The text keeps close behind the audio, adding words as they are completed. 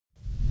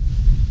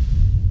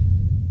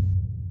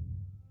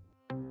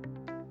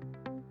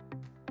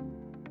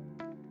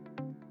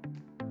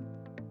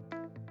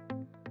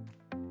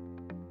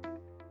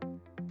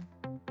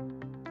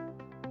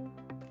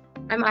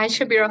I'm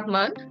Aisha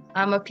Birahman.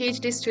 I'm a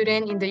PhD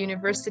student in the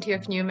University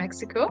of New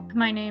Mexico.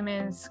 My name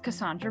is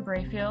Cassandra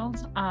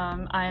Brayfield.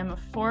 I am a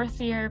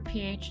fourth-year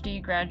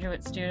PhD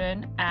graduate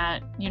student at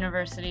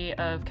University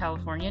of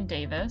California,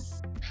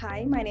 Davis.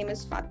 Hi, my name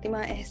is Fatima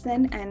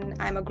Ehsan, and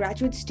I'm a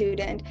graduate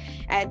student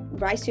at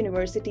Rice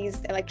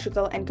University's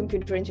Electrical and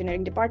Computer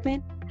Engineering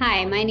Department.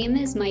 Hi, my name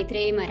is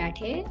Maitreyi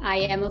Marathe. I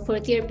am a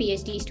fourth-year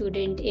PhD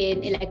student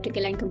in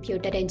Electrical and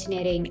Computer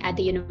Engineering at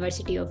the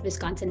University of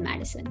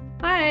Wisconsin-Madison.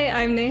 Hi,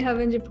 I'm Neha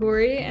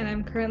Vanjapuri, and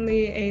I'm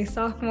currently a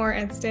sophomore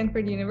at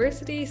Stanford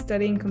University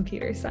studying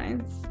computer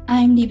science.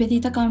 I'm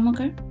Nivedita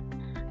Karmakar.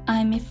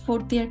 I'm a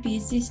fourth-year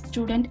PhD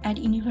student at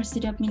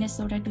University of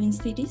Minnesota Twin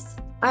Cities.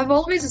 I've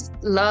always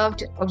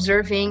loved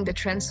observing the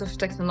trends of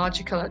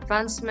technological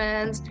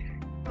advancements.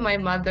 My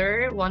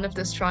mother, one of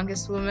the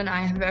strongest women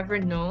I have ever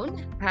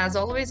known, has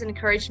always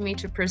encouraged me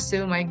to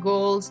pursue my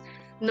goals,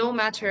 no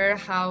matter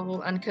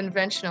how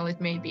unconventional it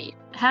may be.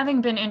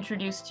 Having been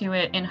introduced to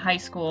it in high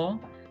school,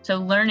 so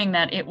learning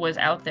that it was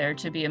out there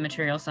to be a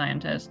material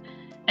scientist,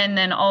 and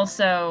then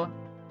also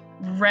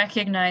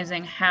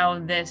recognizing how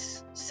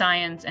this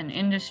science and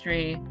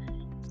industry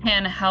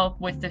can help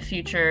with the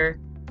future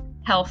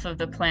health of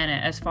the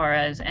planet as far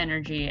as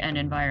energy and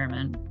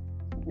environment.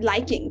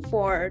 Liking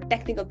for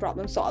technical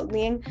problem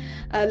solving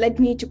led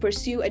me to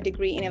pursue a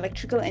degree in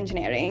electrical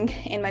engineering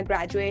in my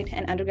graduate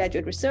and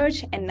undergraduate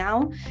research. And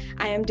now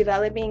I am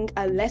developing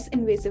a less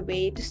invasive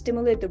way to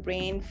stimulate the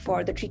brain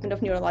for the treatment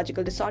of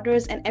neurological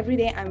disorders. And every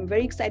day I'm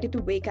very excited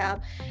to wake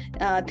up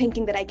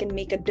thinking that I can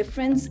make a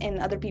difference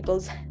in other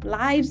people's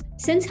lives.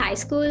 Since high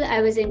school,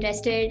 I was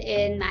interested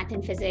in math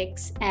and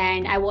physics,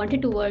 and I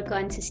wanted to work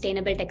on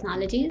sustainable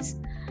technologies.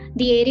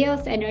 The area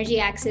of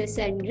energy access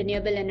and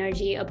renewable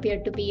energy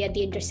appeared to be at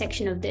the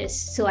intersection of this,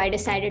 so I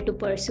decided to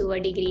pursue a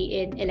degree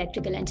in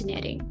electrical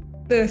engineering.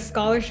 The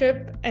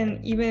scholarship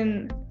and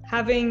even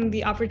having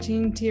the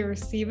opportunity to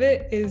receive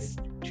it is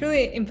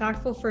truly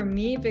impactful for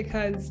me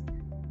because,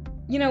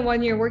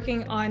 when you're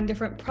working on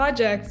different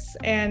projects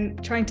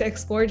and trying to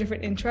explore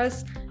different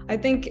interests, I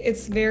think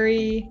it's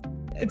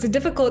a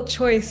difficult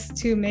choice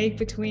to make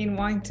between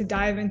wanting to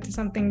dive into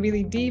something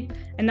really deep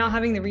and not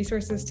having the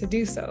resources to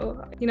do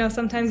so.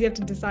 Sometimes you have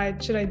to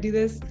decide, should I do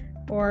this?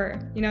 Or,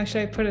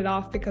 should I put it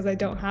off because I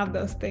don't have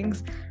those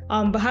things?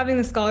 But having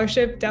the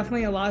scholarship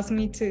definitely allows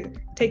me to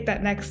take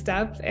that next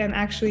step and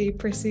actually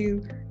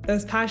pursue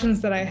those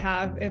passions that I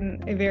have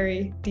in a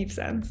very deep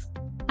sense.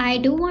 I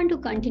do want to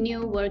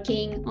continue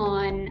working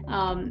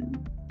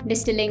on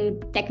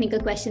distilling technical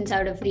questions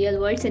out of real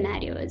world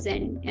scenarios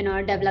and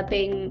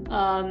developing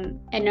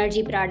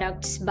energy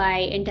products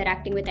by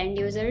interacting with end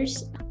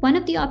users. One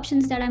of the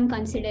options that I'm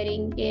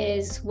considering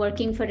is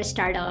working for a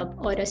startup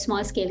or a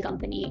small scale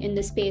company in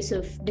the space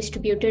of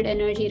distributed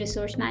energy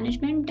resource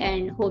management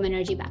and home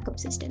energy backup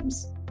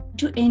systems.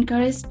 To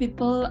encourage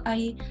people,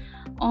 I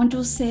want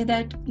to say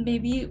that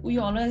maybe we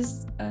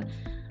always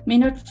may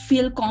not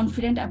feel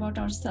confident about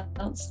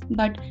ourselves,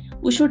 but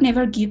we should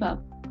never give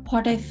up.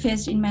 What I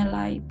faced in my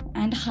life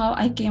and how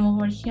I came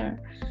over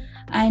here,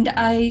 and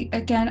I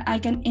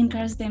can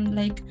encourage them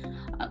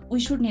we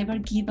should never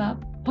give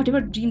up.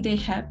 Whatever dream they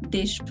have,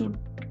 they should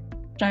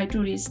try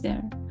to reach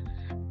there,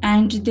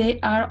 and they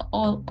are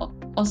all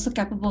also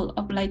capable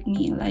of like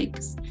me.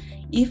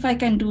 If I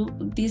can do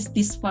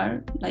this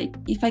far,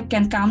 if I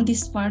can come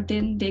this far,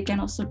 then they can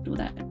also do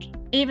that.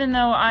 Even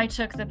though I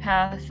took the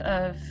path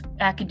of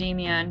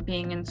academia and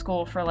being in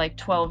school for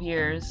 12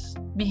 years,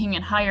 being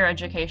in higher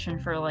education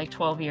for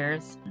 12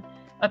 years,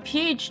 a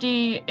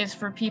PhD is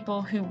for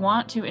people who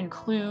want to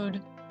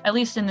include, at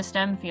least in the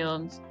STEM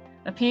fields,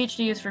 a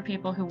PhD is for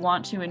people who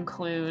want to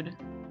include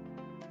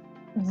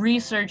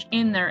research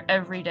in their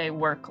everyday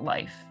work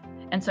life.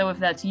 And so if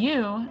that's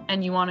you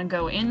and you want to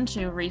go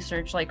into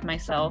research like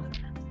myself,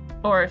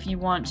 or if you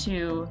want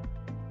to,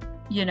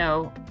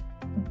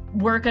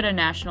 work at a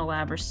national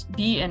lab or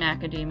be in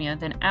academia,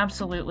 then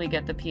absolutely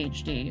get the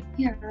PhD.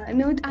 Yeah,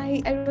 no,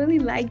 I really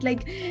liked,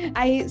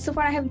 so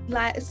far I have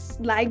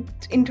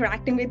liked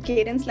interacting with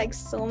Cadence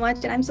so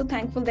much, and I'm so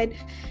thankful that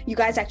you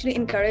guys actually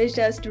encouraged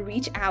us to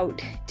reach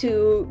out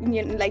to,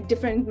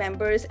 different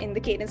members in the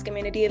Cadence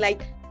community.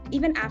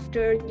 Even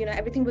after,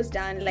 everything was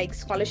done,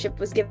 scholarship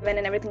was given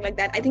and everything like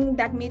that, I think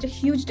that made a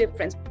huge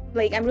difference.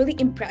 I'm really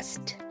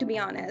impressed, to be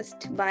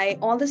honest, by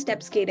all the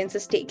steps Cadence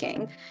is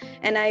taking.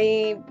 And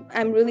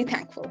I'm really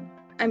thankful.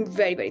 I'm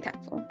very, very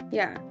thankful.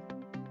 Yeah.